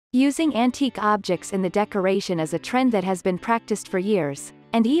Using antique objects in the decoration is a trend that has been practiced for years,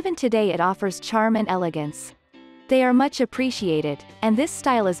 and even today it offers charm and elegance. They are much appreciated, and this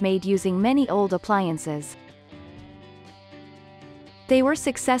style is made using many old appliances. They were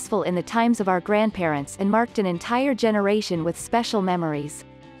successful in the times of our grandparents and marked an entire generation with special memories.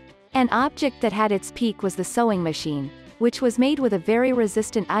 An object that had its peak was the sewing machine, which was made with a very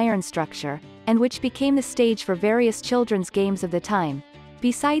resistant iron structure, and which became the stage for various children's games of the time,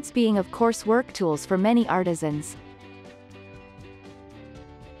 besides being of course work tools for many artisans.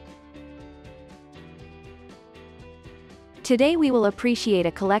 Today we will appreciate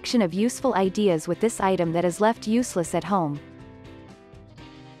a collection of useful ideas with this item that is left useless at home.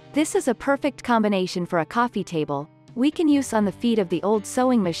 This is a perfect combination for a coffee table. We can use on the feet of the old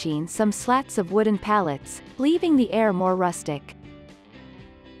sewing machine some slats of wooden pallets, leaving the air more rustic.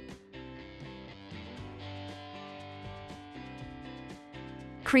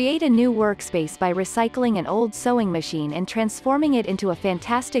 Create a new workspace by recycling an old sewing machine and transforming it into a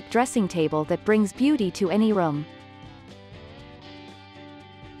fantastic dressing table that brings beauty to any room.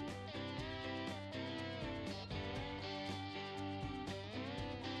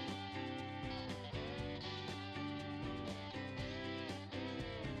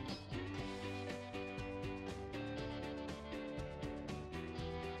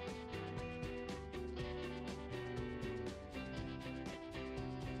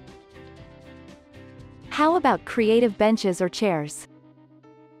 How about creative benches or chairs?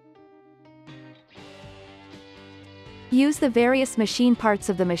 Use the various machine parts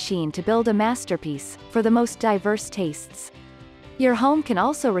of the machine to build a masterpiece, for the most diverse tastes. Your home can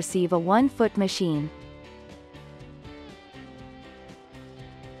also receive a 1-foot machine.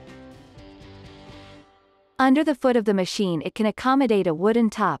 Under the foot of the machine it can accommodate a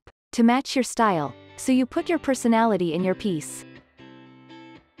wooden top, to match your style, so you put your personality in your piece.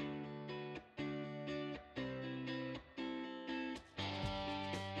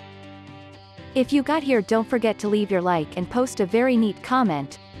 If you got here, don't forget to leave your like and post a very neat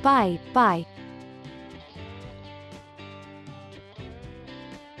comment. Bye.